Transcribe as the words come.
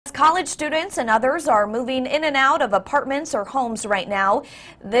College students and others are moving in and out of apartments or homes right now.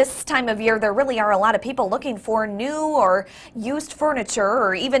 This time of year, there really are a lot of people looking for new or used furniture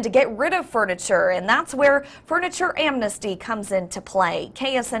or even to get rid of furniture, and that's where Furniture Amnesty comes into play.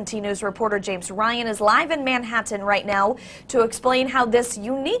 KSNT News reporter James Ryan is live in Manhattan right now to explain how this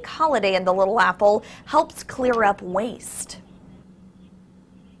unique holiday in the Little Apple helps clear up waste.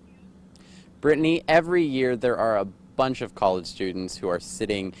 Brittany, every year there are a bunch of college students who are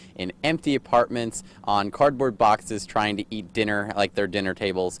sitting in empty apartments on cardboard boxes trying to eat dinner like their dinner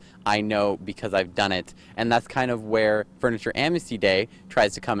tables. I know because I've done it, and that's kind of where Furniture Amnesty Day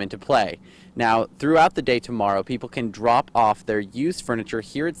tries to come into play. Now, throughout the day tomorrow, people can drop off their used furniture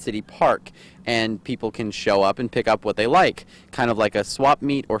here at City Park, and people can show up and pick up what they like, kind of like a swap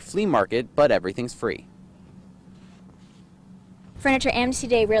meet or flea market, but everything's free. Furniture Amnesty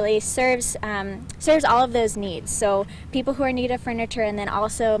Day really serves all of those needs. So people who are in need of furniture, and then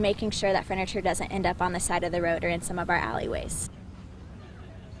also making sure that furniture doesn't end up on the side of the road or in some of our alleyways.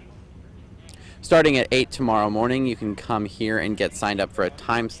 Starting at 8 tomorrow morning, you can come here and get signed up for a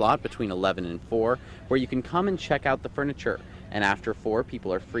time slot between 11 and 4, where you can come and check out the furniture. And after 4,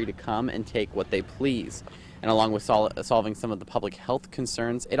 people are free to come and take what they please. And along with solving some of the public health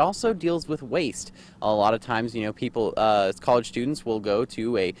concerns, it also deals with waste. A lot of times, people, college students will go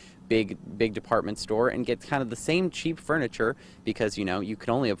to a big department store and get kind of the same cheap furniture because, you can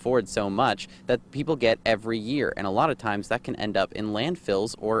only afford so much that people get every year. And a lot of times that can end up in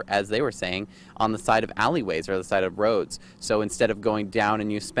landfills or, as they were saying, on the side of alleyways or the side of roads. So instead of going down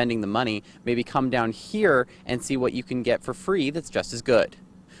and you spending the money, maybe come down here and see what you can get for free that's just as good.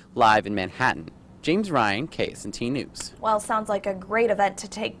 Live in Manhattan, James Ryan, KSNT News. Well, sounds like a great event to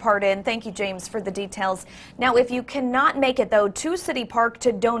take part in. Thank you, James, for the details. Now, if you cannot make it, though, to City Park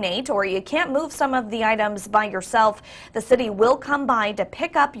to donate, or you can't move some of the items by yourself, the city will come by to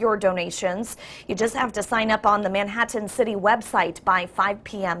pick up your donations. You just have to sign up on the Manhattan City website by 5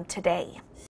 p.m. today.